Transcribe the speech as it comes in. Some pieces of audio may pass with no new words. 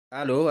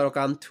Hello,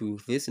 welcome to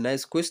this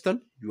nice question.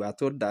 You are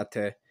told that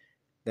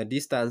the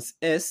distance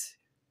s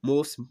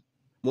moves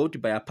moved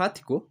by a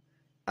particle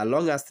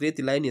along a straight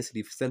line is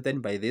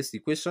represented by this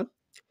equation.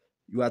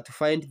 You are to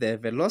find the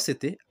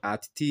velocity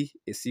at t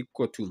is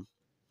equal to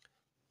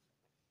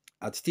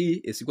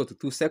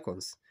 2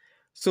 seconds.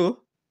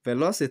 So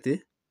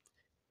velocity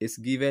is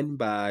given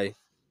by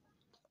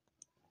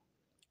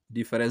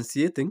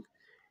differentiating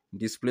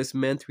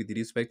displacement with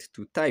respect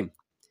to time.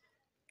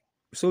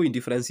 So in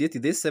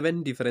differentiating this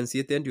 7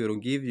 differentiated, will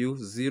give you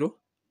 0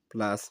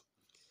 plus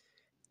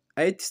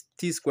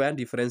 8t squared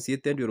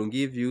differentiated will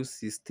give you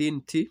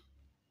 16t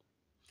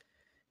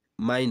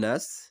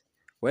minus,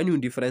 when you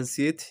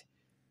differentiate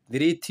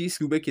 3t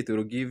cubic, it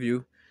will give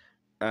you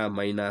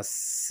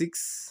minus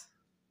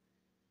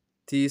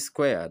 6t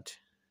squared.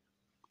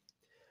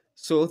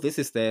 So this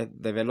is the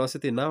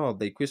velocity now of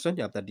the equation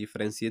after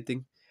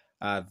differentiating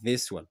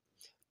this one.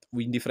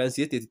 We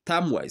differentiate it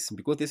term-wise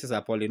because this is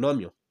a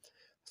polynomial.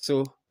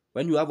 So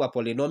when you have a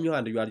polynomial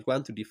and you are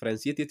going to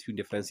differentiate it, you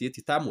differentiate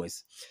it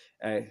term-wise.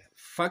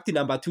 Fact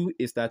number 2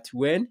 is that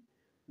when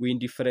we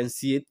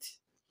differentiate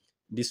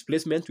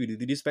displacement with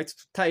respect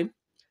to time,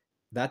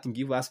 that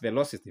gives us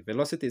velocity.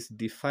 Velocity is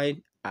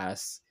defined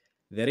as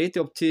the rate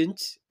of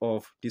change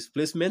of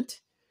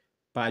displacement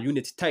per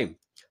unit time.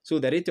 So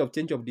the rate of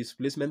change of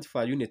displacement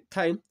per unit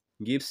time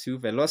gives you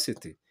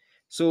velocity.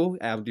 So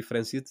I have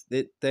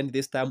differentiated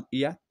this term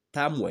here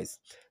term-wise.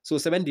 So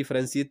 7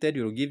 differentiated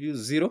will give you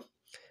 0.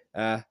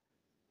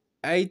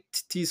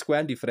 8t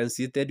squared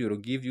differentiated will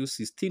give you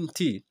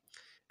 16t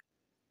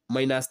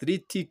minus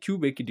 3t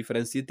cubic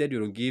differentiated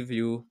will give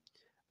you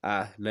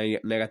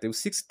negative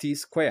 6t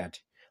squared.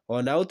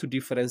 On how to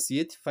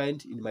differentiate,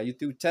 find in my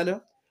YouTube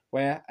channel,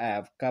 where I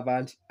have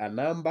covered a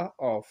number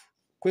of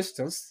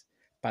questions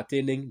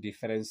pertaining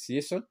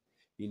differentiation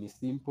in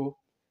simple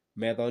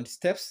method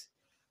steps,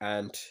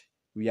 and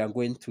we are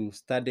going to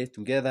study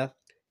together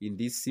in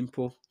this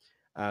simple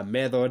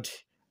method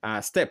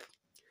step.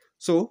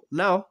 So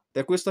now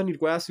the question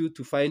requires you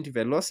to find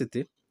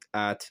velocity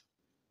at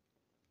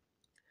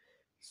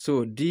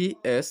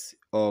ds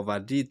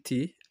over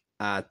dt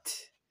at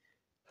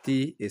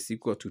t is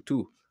equal to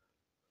 2.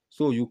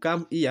 So you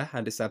come here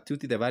and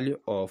substitute the value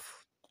of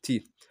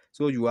t.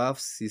 So you have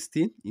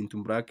 16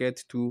 into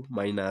bracket 2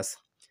 minus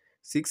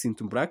 6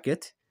 into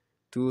bracket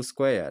 2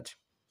 squared.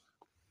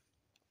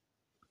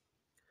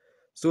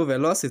 So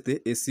velocity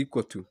is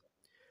equal to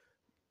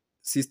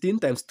 16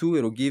 times 2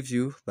 will give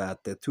you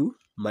that 2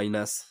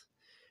 minus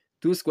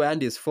 2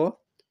 squared is 4.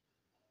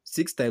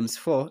 6 times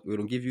 4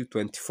 will give you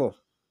 24,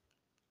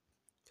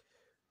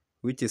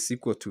 which is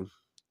equal to,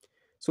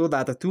 so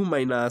that 2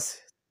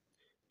 minus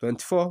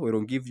 24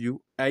 will give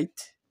you 8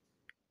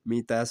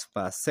 meters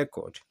per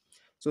second.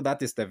 So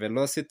that is the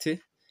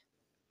velocity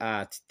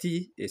at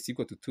t is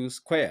equal to 2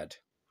 squared.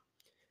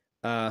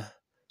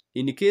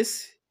 In the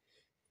case,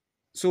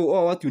 so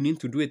all what you need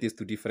to do it is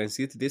to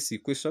differentiate this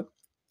equation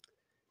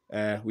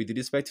with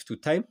respect to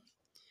time.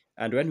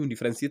 And when you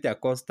differentiate a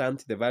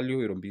constant, the value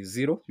will be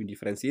 0. You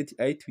differentiate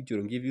 8, which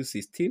will give you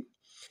 16.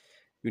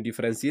 You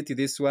differentiate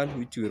this one,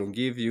 which will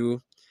give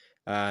you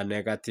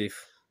negative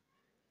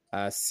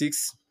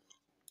 6t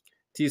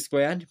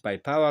squared by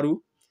power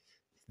rule.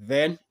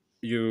 Then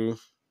you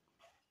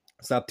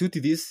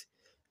substitute these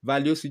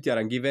values which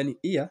are given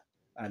here,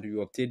 and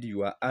you obtain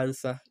your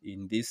answer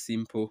in this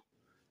simple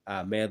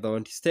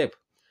method step.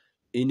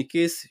 In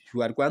case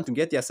you are going to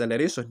get the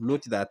acceleration,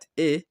 note that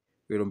a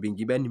will be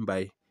given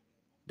by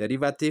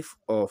derivative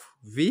of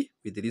v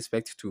with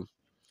respect to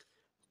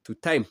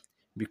time,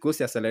 because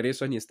the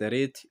acceleration is the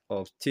rate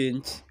of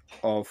change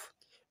of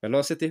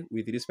velocity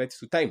with respect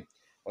to time.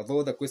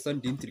 Although the question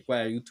didn't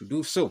require you to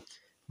do so,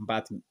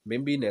 but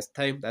maybe next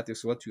time that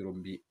is what you will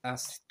be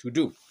asked to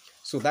do.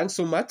 So thanks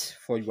so much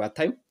for your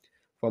time.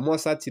 For more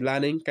such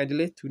learning,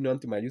 kindly tune on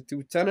to my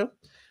YouTube channel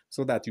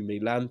so that you may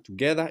learn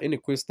together. Any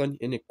question,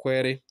 any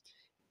query,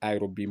 I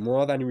will be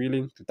more than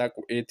willing to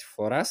tackle it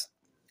for us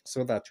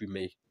so that we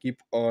may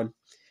keep on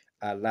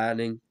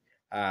learning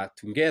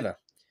together.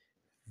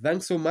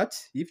 Thanks so much.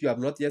 If you have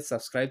not yet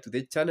subscribed to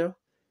the channel,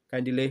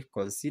 kindly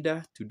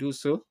consider to do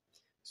so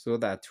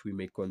that we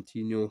may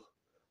continue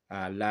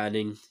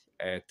learning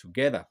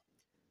together.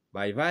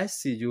 Bye bye.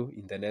 See you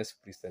in the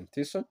next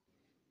presentation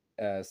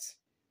as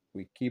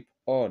we keep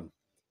on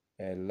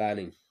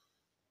learning.